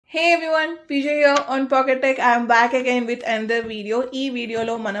Hey everyone, PJ here on PocketTech. I am back again with another video. ఈ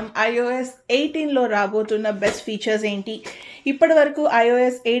వీడియోలో మనం iOS 18లో రాబోతున్న best features ఏంటి, ఇప్పటి వరకు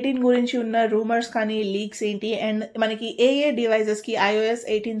iOS 18 గురించి ఉన్న రూమర్స్ కానీ లీక్స్ ఏంటి, అండ్ మనకి ఏ డివైజెస్కి iOS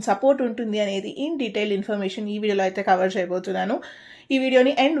 18 సపోర్ట్ ఉంటుంది అనేది ఇన్ డీటెయిల్ ఇన్ఫర్మేషన్ ఈ వీడియోలో అయితే కవర్ చేయబోతున్నాను. ఈ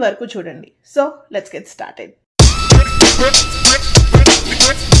వీడియోని ఎండ్ వరకు చూడండి. So let's get started.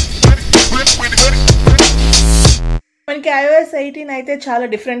 మనకి iOS 18 అయితే చాలా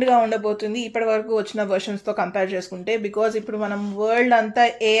డిఫరెంట్గా ఉండబోతుంది ఇప్పటి వరకు వచ్చిన వర్షన్స్తో కంపేర్ చేసుకుంటే. బికాజ్ ఇప్పుడు మనం వరల్డ్ అంతా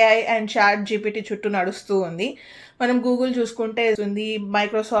AI అండ్ చాట్ జీపీటీ చుట్టూ నడుస్తూ ఉంది. మనం గూగుల్ చూసుకుంటే ఉంది,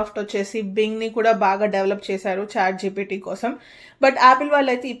 మైక్రోసాఫ్ట్ వచ్చేసి బింగ్ని కూడా బాగా డెవలప్ చేశారు చాట్ జీపీటీ కోసం. బట్ యాపిల్ వాళ్ళు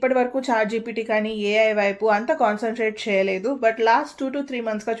అయితే ఇప్పటి వరకు చాట్ జీపీటీ కానీ AI వైపు అంత కాన్సన్ట్రేట్ చేయలేదు. బట్ లాస్ట్ 2 to 3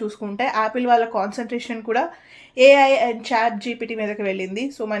 monthsగా చూసుకుంటే యాపిల్ వాళ్ళ కాన్సన్ట్రేషన్ కూడా AI అండ్ చాట్ జీపీటీ మీదకి వెళ్ళింది.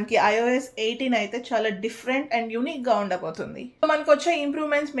 సో మనకి iOS 18 అయితే చాలా డిఫరెంట్ అండ్ యూనిక్గా ఉండబోతుంది. సో మనకు వచ్చే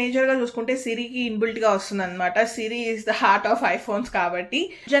ఇంప్రూవ్మెంట్స్ మేజర్గా చూసుకుంటే సిరికి ఇన్బిల్ట్గా వస్తుంది అనమాట. సిరి is the heart of iPhones కాబట్టి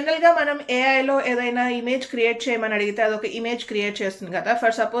జనరల్గా మనం ఏఐలో ఏదైనా ఇమేజ్ క్రియేట్ చేయమని అడిగితే అదొక ఇమేజ్ క్రియేట్ చేస్తుంది కదా.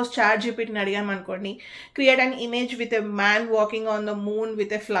 For suppose chat జీపీటీని అడిగామనుకోండి, create an image with a man walking on the moon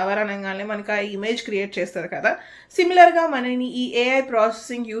with a flower అనగానే మనకు ఆ ఇమేజ్ క్రియేట్ చేస్తుంది కదా. సిమిలర్గా మనని ఈ ఏఐ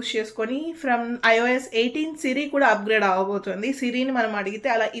ప్రాసెసింగ్ యూజ్ చేసుకొని ఫ్రమ్ iOS 18 సిరి కూడా అప్గ్రేడ్ అవ్వబోతుంది. సిరిని మనం అడిగితే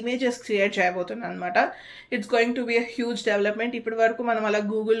అలా ఇమేజెస్ క్రియేట్ చేయబోతుంది అనమాట. It's going to be a huge development. ఇప్పటి వరకు మనం అలా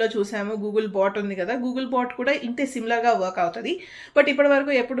గూగుల్లో చూసాము, గూగుల్ బాట్ ఉంది కదా, గూగుల్ బాట్ కూడా ఇంతే సిమిలర్గా వర్క్ అవుతుంది. బట్ ఇప్పటి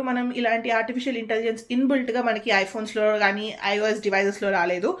వరకు ఎప్పుడు మనం ఇలాంటి ఆర్టిఫిషియల్ ఇంటెలిజెన్స్ ఇన్బిల్ట్గా మనకి ఐఫోన్స్లో కానీ iOS డివైజెస్లో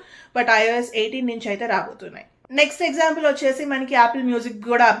రాలేదు. బట్ iOS 18 నుంచి అయితే రాబోతున్నాయి. నెక్స్ట్ ఎగ్జాంపుల్ వచ్చేసి మనకి యాపిల్ మ్యూజిక్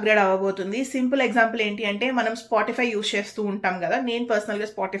కూడా అప్గ్రేడ్ అవ్వబోతుంది. సింపుల్ ఎగ్జాంపుల్ ఏంటి అంటే, మనం స్పాటిఫై యూజ్ చేస్తూ ఉంటాం కదా. నేను పర్సనల్గా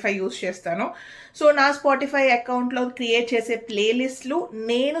స్పాటిఫై యూజ్ చేస్తాను. సో నా స్పాటిఫై అకౌంట్లో క్రియేట్ చేసే ప్లేలిస్ట్లు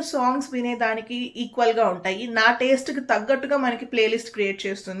నేను సాంగ్స్ వినేదానికి ఈక్వల్గా ఉంటాయి. నా టేస్ట్కి తగ్గట్టుగా మనకి ప్లేలిస్ట్ క్రియేట్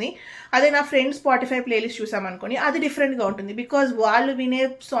చేస్తుంది. అదే నా ఫ్రెండ్ స్పాటిఫై ప్లేలిస్ట్ చూసామనుకోండి, అది డిఫరెంట్గా ఉంటుంది. బికాజ్ వాళ్ళు వినే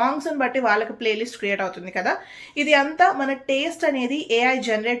సాంగ్స్ని బట్టి వాళ్ళకి ప్లేలిస్ట్ క్రియేట్ అవుతుంది కదా. ఇది అంతా మన టేస్ట్ అనేది ఏఐ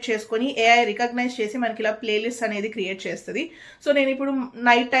జనరేట్ చేసుకొని ఏఐ రికగ్నైజ్ చేసి మనకి ఇలా ప్లేలిస్ట్ అనేది క్రియేట్ చేస్తుంది. సో నేను ఇప్పుడు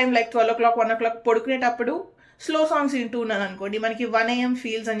night time like 12 o'clock 1 o'clock పడుకునేటప్పుడు స్లో సాంగ్స్ వింటూ ఉన్నాను అనుకోండి, మనకి 1 AM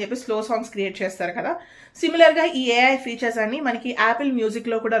ఫీల్స్ అని చెప్పి స్లో సాంగ్స్ క్రియేట్ చేస్తారు కదా. సిమిలర్గా ఈ ఏఐ ఫీచర్స్ అన్ని మనకి యాపిల్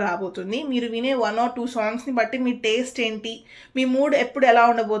మ్యూజిక్లో కూడా రాబోతుంది. మీరు వినే 1 or 2 సాంగ్స్ని బట్టి మీ టేస్ట్ ఏంటి, మీ మూడ్ ఎప్పుడు ఎలా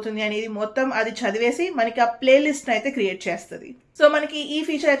ఉండబోతుంది అనేది మొత్తం అది చదివేసి మనకి ఆ ప్లేలిస్ట్ని అయితే క్రియేట్ చేస్తుంది. సో మనకి ఈ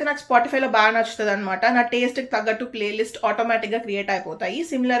ఫీచర్ అయితే నాకు స్పాటిఫైలో బాగా నచ్చుతుంది అనమాట. నా టేస్ట్కి తగ్గట్టు ప్లేలిస్ట్ ఆటోమేటిక్గా క్రియేట్ అయిపోతాయి.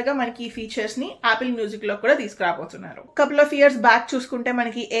 సిమిలర్గా మనకి ఈ ఫీచర్స్ని యాపిల్ మ్యూజిక్లో కూడా తీసుకురాబోతున్నారు. కపుల్ ఆఫ్ ఇయర్స్ బ్యాక్ చూసుకుంటే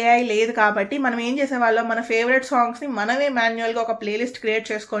మనకి ఏఐ లేదు కాబట్టి మనం ఏం చేసేవాళ్ళం, మన ఫేవరెట్ సాంగ్స్ని మనమే మాన్యువల్గా ఒక ప్లేలిస్ట్ క్రియేట్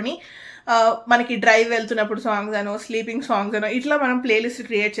చేసుకొని మనకి డ్రైవ్ వెళ్తున్నప్పుడు సాంగ్స్ అనో, స్లీపింగ్ సాంగ్స్ అనో, ఇట్లా మనం ప్లేలిస్ట్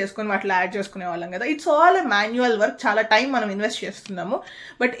క్రియేట్ చేసుకొని వాటిలో యాడ్ చేసుకునే వాళ్ళం కదా. It's all a manual work, చాలా టైం మనం ఇన్వెస్ట్ చేస్తున్నాము.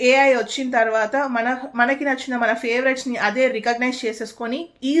 బట్ ఏఐ వచ్చిన తర్వాత మనకి నచ్చిన మన ఫేవరెట్స్ని అదే రికగ్నైజ్ చేసేసుకొని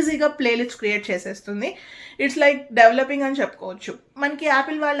ఈజీగా ప్లేలిస్ట్ క్రియేట్ చేసేస్తుంది. ఇట్స్ లైక్ డెవలపింగ్ అని చెప్పుకోవచ్చు. మనకి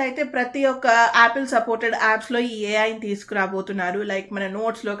యాపిల్ వాళ్ళు అయితే ప్రతి ఒక్క యాపిల్ సపోర్టెడ్ యాప్స్లో ఈ ఏఐని తీసుకురాబోతున్నారు. లైక్ మన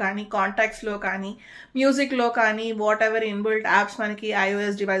నోట్స్లో కానీ, కాంటాక్ట్స్లో కానీ, మ్యూజిక్లో కానీ, వాట్ ఎవర్ ఇన్బిల్ట్ యాప్స్ మనకి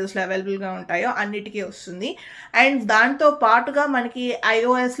iOS డివైజెస్లో అవైలబుల్గా ఉంటాయో అన్నిటికీ వస్తుంది. అండ్ దాంతో పాటుగా మనకి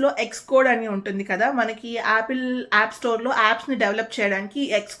iOSలో ఎక్స్కోడ్ అని ఉంటుంది కదా. మనకి యాపిల్ యాప్ స్టోర్లో యాప్స్ని డెవలప్ చేయడానికి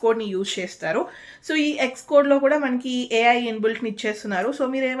ఎక్స్కోడ్ని యూజ్ చేస్తారు. సో ఈ ఎక్స్కోడ్లో కూడా మనకి ఏఐ ఇన్బిల్ట్ని ఇచ్చేస్తున్నారు. సో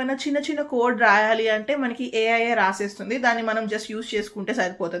మీరు ఏమైనా చిన్న చిన్న కోడ్ రాయాలి అంటే మనకి ఏఐ రాసేస్తుంది, దాన్ని మనం జస్ట్ యూజ్ చేసుకుంటే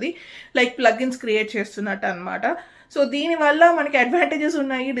సరిపోతుంది. లైక్ ప్లగిన్స్ క్రియేట్ చేస్తున్నట్టు అనమాట. సో దీనివల్ల మనకి అడ్వాంటేజెస్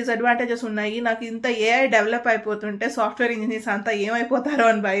ఉన్నాయి, డిసడ్వాంటేజెస్ ఉన్నాయి. నాకు ఇంత ఏఐ డెవలప్ అయిపోతుంటే సాఫ్ట్వేర్ ఇంజనీర్స్ అంతా ఏమైపోతారో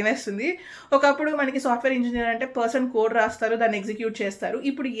అని భయం వేస్తుంది. ఒకప్పుడు మనకి సాఫ్ట్వేర్ ఇంజనీర్ అంటే పర్సన్ కోడ్ రాస్తారు, దాన్ని ఎగ్జిక్యూట్ చేస్తారు.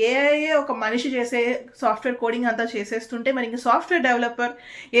 ఇప్పుడు ఏఐ ఒక మనిషి చేసే సాఫ్ట్వేర్ కోడింగ్ అంతా చేసేస్తుంటే మనకి సాఫ్ట్వేర్ డెవలపర్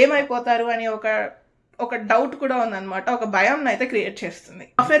ఏమైపోతారు అని ఒక డౌట్ కూడా ఉందన్నమాట. ఒక భయం అయితే క్రియేట్ చేస్తుంది.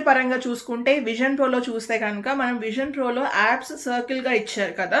 సాఫ్ట్వేర్ పరంగా చూసుకుంటే విజన్ ప్రోలో చూస్తే కనుక మనం విజన్ ప్రోలో యాప్స్ సర్కిల్గా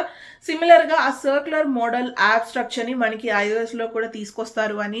ఇచ్చారు కదా. సిమిలర్గా ఆ సర్క్యులర్ మోడల్ యాప్ స్ట్రక్చర్ని మనకి iOSలో కూడా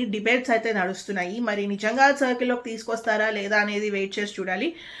తీసుకొస్తారు అని డిబేట్స్ అయితే నడుస్తున్నాయి. మరి నిజంగా సర్కిల్లోకి తీసుకొస్తారా లేదా అనేది వెయిట్ చేసి చూడాలి.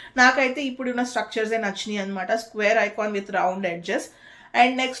 నాకైతే ఇప్పుడున్న స్ట్రక్చర్సే నచ్చినాయి అనమాట. Square icon with round edges.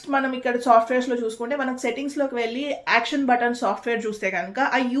 And next మనం ఇక్కడ సాఫ్ట్వేర్స్లో చూసుకుంటే మనం సెట్టింగ్స్లోకి వెళ్ళి యాక్షన్ బటన్ సాఫ్ట్వేర్ చూస్తే కనుక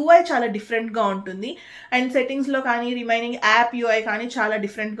ఆ యూఐ చాలా డిఫరెంట్గా ఉంటుంది. అండ్ సెట్టింగ్స్లో కానీ రిమైనింగ్ యాప్ యూఐ కానీ చాలా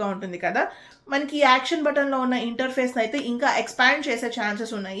డిఫరెంట్గా ఉంటుంది కదా. మనకి యాక్షన్ బటన్లో ఉన్న ఇంటర్ఫేస్ అయితే ఇంకా ఎక్స్పాండ్ చేసే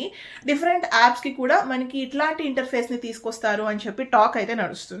ఛాన్సెస్ ఉన్నాయి. డిఫరెంట్ యాప్స్కి కూడా మనకి ఇట్లాంటి ఇంటర్ఫేస్ని తీసుకొస్తారు అని చెప్పి టాక్ అయితే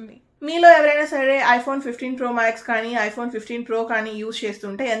నడుస్తుంది. మీలో ఎవరైనా సరే ఐఫోన్ 15 Pro Max కానీ ఐఫోన్ 15 Pro కానీ యూజ్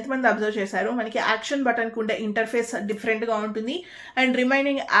చేస్తుంటే ఎంతమంది అబ్జర్వ్ చేశారు మనకి యాక్షన్ బటన్కి ఉండే ఇంటర్ఫేస్ డిఫరెంట్గా ఉంటుంది అండ్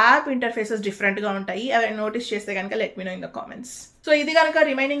రిమైనింగ్ యాప్ ఇంటర్ఫేసెస్ డిఫరెంట్గా ఉంటాయి. ఎవరైనా నోటీస్ చేస్తే కనుక let me no in the comments. So ఇది కనుక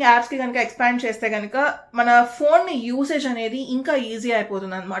రిమైనింగ్ యాప్స్కి కనుక ఎక్స్పాండ్ చేస్తే కనుక మన ఫోన్ యూసేజ్ అనేది ఇంకా ఈజీ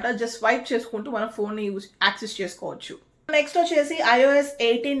అయిపోతుంది అనమాట. జస్ట్ స్వైప్ చేసుకుంటూ మన ఫోన్ని యాక్సెస్ చేసుకోవచ్చు. నెక్స్ట్ వచ్చేసి iOS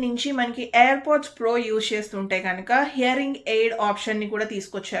 18 నుంచి మనకి ఎయిర్పోడ్స్ ప్రో యూజ్ చేస్తుంటే కనుక హియరింగ్ ఎయిడ్ ఆప్షన్ని కూడా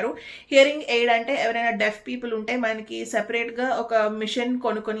తీసుకొచ్చారు. హియరింగ్ ఎయిడ్ అంటే ఎవరైనా డెఫ్ పీపుల్ ఉంటే మనకి సెపరేట్గా ఒక మిషన్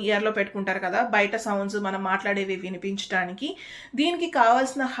కొనుక్కొని ఇయర్లో పెట్టుకుంటారు కదా, బయట సౌండ్స్ మనం మాట్లాడేవి వినిపించడానికి. దీనికి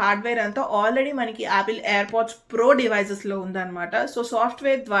కావాల్సిన హార్డ్వేర్ అంతా ఆల్రెడీ మనకి యాపిల్ ఎయిర్పోడ్స్ ప్రో డివైజెస్లో ఉందన్నమాట. సో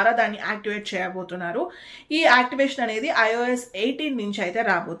సాఫ్ట్వేర్ ద్వారా దాన్ని యాక్టివేట్ చేయబోతున్నారు. ఈ యాక్టివేషన్ అనేది iOS 18 నుంచి అయితే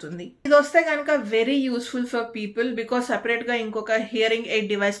రాబోతుంది. ఇది వస్తే కనుక very useful for people because సెపరేట్గా ఇంకొక హియరింగ్ ఎయిడ్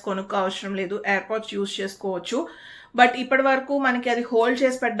డివైస్ కొనుక్కో అవసరం లేదు, ఎయిర్పోడ్స్ యూజ్ చేసుకోవచ్చు. బట్ ఇప్పటి వరకు మనకి అది హోల్డ్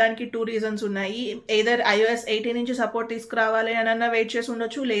చేసి పెట్టడానికి 2 రీజన్స్ ఉన్నాయి. ఎయిదర్ iOS 18 నుంచి సపోర్ట్ తీసుకురావాలి అని వెయిట్ చేసి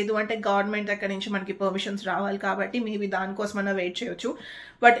ఉండొచ్చు, లేదు అంటే గవర్నమెంట్ దగ్గర నుంచి మనకి పర్మిషన్స్ రావాలి కాబట్టి మేబీ దానికోసమన్నా వెయిట్ చేయొచ్చు.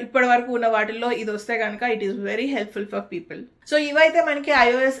 బట్ ఇప్పటి వరకు ఉన్న వాటిల్లో ఇది వస్తే కనుక it is very helpful for people. So ఇవైతే మనకి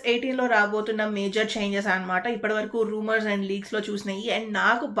iOS 18లో రాబోతున్న మేజర్ చేంజెస్ అనమాట. ఇప్పటి వరకు రూమర్స్ అండ్ లీక్స్లో చూసినాయి. అండ్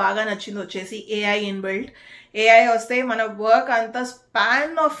నాకు బాగా నచ్చింది వచ్చేసి AI ఇన్బిల్ట్. AI వస్తే మన వర్క్ అంతా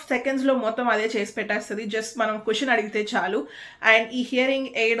స్పాన్ ఆఫ్ సెకండ్స్లో మొత్తం అదే చేసి పెట్టేస్తుంది. జస్ట్ మనం క్వశ్చన్ అడిగితే చాలు. అండ్ ఈ హియరింగ్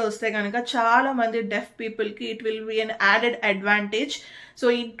ఎయిడ్ వస్తే కనుక చాలా మంది డెఫ్ పీపుల్కి it will be an added advantage. So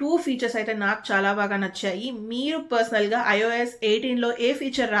ఈ 2 ఫీచర్స్ అయితే నాకు చాలా బాగా నచ్చాయి. మీరు పర్సనల్గా iOS 18లో ఏ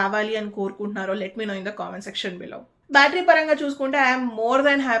ఫీచర్ రావాలి అని కోరుకుంటున్నారో let me no in the comment section below. Battery పరంగా చూసుకుంటే ఐఎమ్ మోర్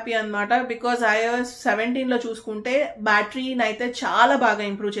దాన్ హ్యాపీ అనమాట. బికాజ్ iOS 17లో చూసుకుంటే బ్యాటరీని అయితే చాలా బాగా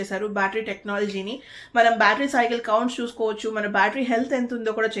ఇంప్రూవ్ చేశారు. బ్యాటరీ టెక్నాలజీని మనం బ్యాటరీ సైకిల్ కౌంట్స్ చూసుకోవచ్చు, మన బ్యాటరీ హెల్త్ ఎంత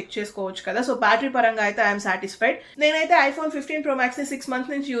ఉందో కూడా చెక్ చేసుకోవచ్చు కదా. సో బ్యాటరీ పరంగా అయితే ఐఎమ్ సాటిస్ఫైడ్. నేనైతే ఐఫోన్ 15 Pro Maxని 6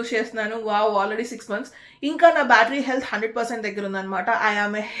 months నుంచి యూజ్ చేస్తున్నాను. Wow, already 6 months. ఇంకా నా బ్యాటరీ హెల్త్ 100% దగ్గర ఉందన్నమాట.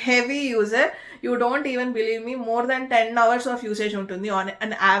 I'm a heavy user. You don't even believe me, more than 10 hours of usage ఉంటుంది ఆన్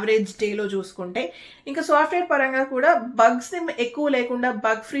అన్ యావరేజ్ డేలో చూసుకుంటే. ఇంకా సాఫ్ట్వేర్ పరంగా కూడా బగ్స్ ఎక్కువ లేకుండా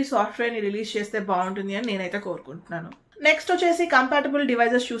బగ్ ఫ్రీ సాఫ్ట్వేర్ని రిలీజ్ చేస్తే బాగుంటుంది అని నేనైతే కోరుకుంటున్నాను. నెక్స్ట్ వచ్చేసి కంపాటబుల్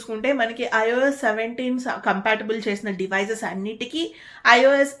డివైజెస్ చూసుకుంటే మనకి iOS 17 కంపాటబుల్ చేసిన డివైజెస్ అన్నిటికీ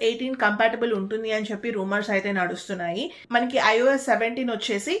iOS 18 కంపాటబుల్ ఉంటుంది అని చెప్పి రూమర్స్ అయితే నడుస్తున్నాయి. మనకి iOS 17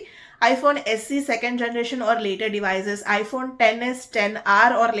 వచ్చేసి iPhone SE second generation or later devices, iPhone XS,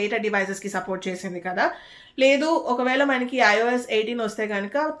 XR or later డివైజెస్కి support చేసింది కదా. లేదు ఒకవేళ మనకి iOS 18 వస్తే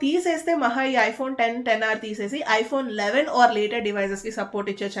కనుక తీసేస్తే మహా ఈ iPhone X, XR తీసేసి iPhone 11 ఆర్ లేటర్ డివైజెస్కి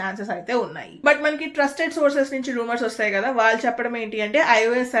సపోర్ట్ ఇచ్చే ఛాన్సెస్ అయితే ఉన్నాయి. బట్ మనకి ట్రస్టెడ్ సోర్సెస్ నుంచి రూమర్స్ వస్తాయి కదా, వాళ్ళు చెప్పడం ఏంటి అంటే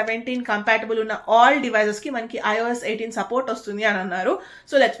iOS 17 కంపాటబుల్ ఉన్న ఆల్ డివైజెస్కి మనకి iOS 18 సపోర్ట్ వస్తుంది అని అన్నారు.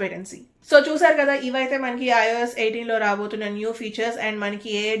 So let's wait and see. So చూసారు కదా, ఇవైతే మనకి iOS 18లో రాబోతున్న న్యూ ఫీచర్స్ అండ్ మనకి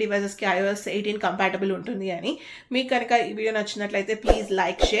ఏ డివైజెస్కి iOS 18 కంపాటబుల్ ఉంటుంది అని. మీకు కనుక ఈ వీడియో నచ్చినట్లయితే ప్లీజ్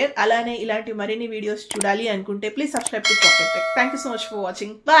లైక్, షేర్. అలానే ఇలాంటి మరిన్ని వీడియోస్ చూడాలి అనుకుంటే please subscribe to PocketTech. Thank you so much for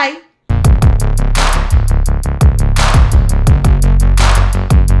watching. Bye.